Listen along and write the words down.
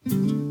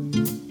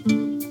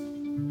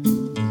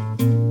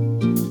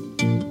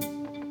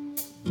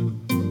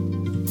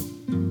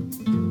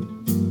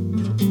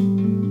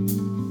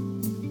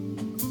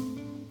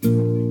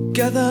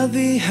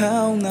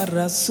día una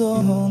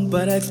razón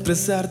para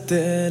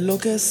expresarte lo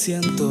que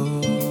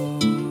siento.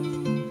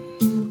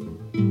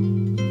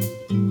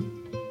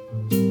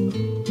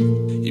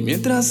 Y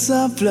mientras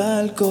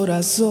habla el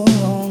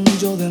corazón,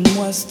 yo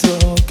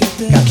demuestro que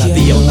te quiero. Cada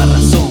día una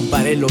razón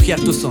para elogiar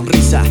tu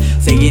sonrisa,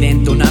 seguir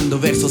entonando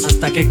versos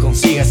hasta que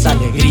consigas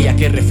alegría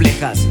que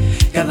reflejas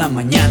cada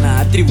mañana,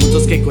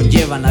 atributos que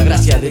conllevan la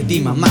gracia de ti,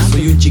 mamá.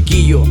 Soy un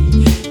chiquillo,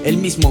 él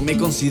mismo me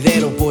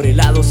considero. Por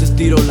helados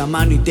estiró la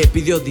mano y te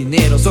pidió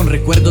dinero. Son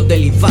recuerdos de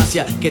la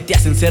infancia que te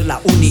hacen ser la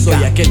única.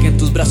 Soy aquel que en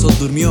tus brazos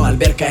durmió al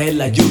ver caer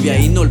la lluvia.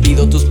 Y no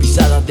olvido tus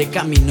pisadas de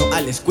camino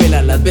a la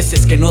escuela, las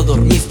veces que no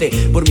dormiste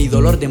por mi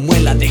dolor de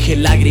muela. Dejé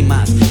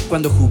lágrimas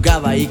cuando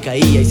jugaba y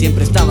caía, y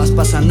siempre estabas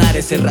para sanar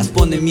ese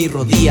raspón en mi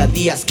rodilla.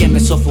 Días que me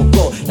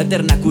sofocó la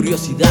eterna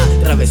curiosidad,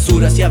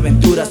 travesuras y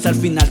aventuras. Al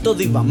final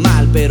todo iba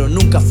mal, pero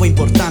nunca fue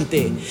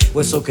importante,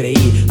 o eso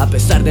creí. A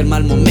pesar del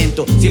mal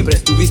momento, siempre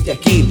estuviste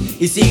aquí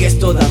y sigues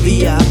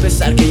todavía. A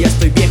pesar que ya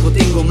estoy viejo,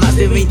 tengo más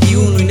de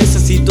 21 y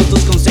necesito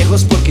tus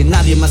consejos, porque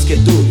nadie más que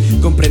tú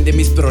comprende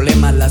mis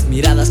problemas. Las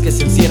miradas que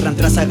se encierran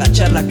tras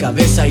agachar la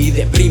cabeza y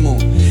deprimo.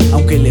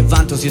 Aunque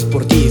levanto si es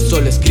por ti,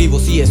 solo escribo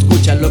si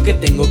escuchas lo que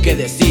tengo que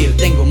decir.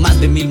 Tengo más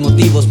de 1000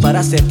 motivos para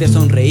hacerte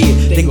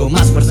sonreír. Tengo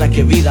más fuerza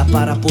que vida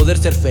para poder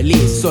ser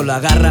feliz. Solo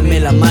agárrame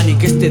la mano y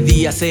que este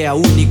día sea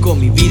único.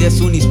 Mi vida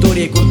es una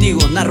historia y contigo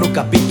narro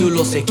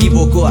capítulos,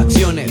 equivoco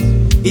acciones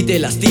y te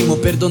lastimo.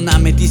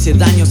 Perdóname, te hice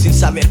daño sin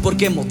saber por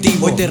qué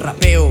motivo. Hoy te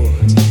rapeo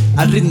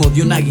al ritmo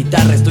de una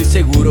guitarra. Estoy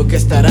seguro que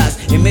estarás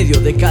en medio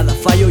de cada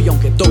fallo, y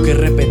aunque toque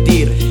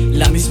repetir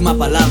la misma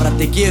palabra,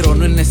 te quiero,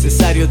 no es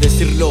necesario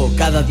decirlo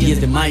cada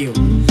 10 de mayo.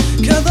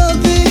 Cada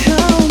día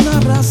una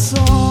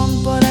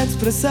razón para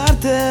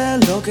expresarte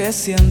lo que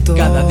siento.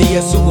 Cada día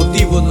es un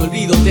motivo, no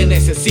olvido, te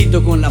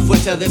necesito. Con la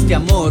fuerza de este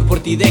amor, por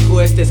ti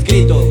dejo este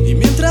escrito. Y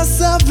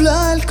mientras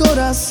habla el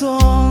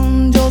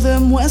corazón, yo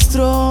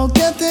demuestro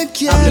que te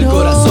quiero. Habla el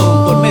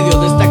corazón por medio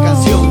de esta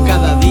canción.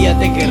 Cada día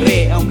te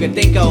querré, aunque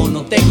tenga o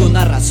no tenga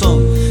una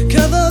razón.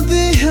 Cada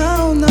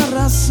día una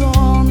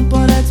razón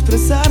para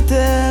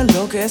expresarte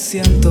lo que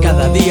siento.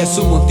 Cada día es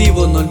un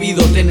motivo, no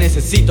olvido, te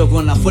necesito.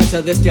 Con la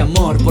fuerza de este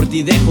amor, por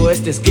ti dejo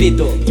este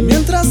escrito. Y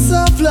mientras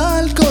habla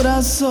el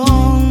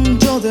corazón,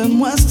 yo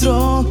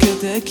demuestro que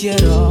te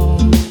quiero.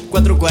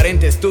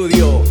 440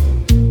 Estudio,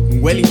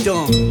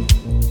 Welinthon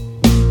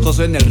Y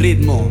Josue en el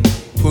ritmo,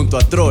 junto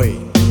a Troy,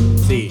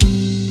 sí.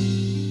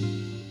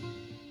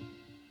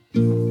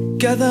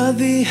 Cada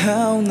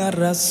día una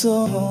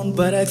razón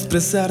para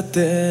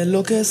expresarte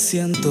lo que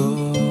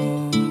siento.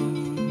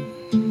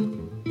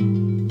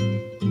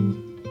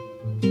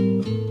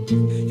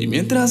 Y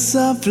mientras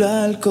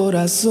habla el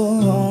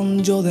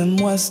corazón, yo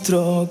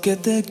demuestro que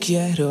te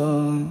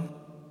quiero.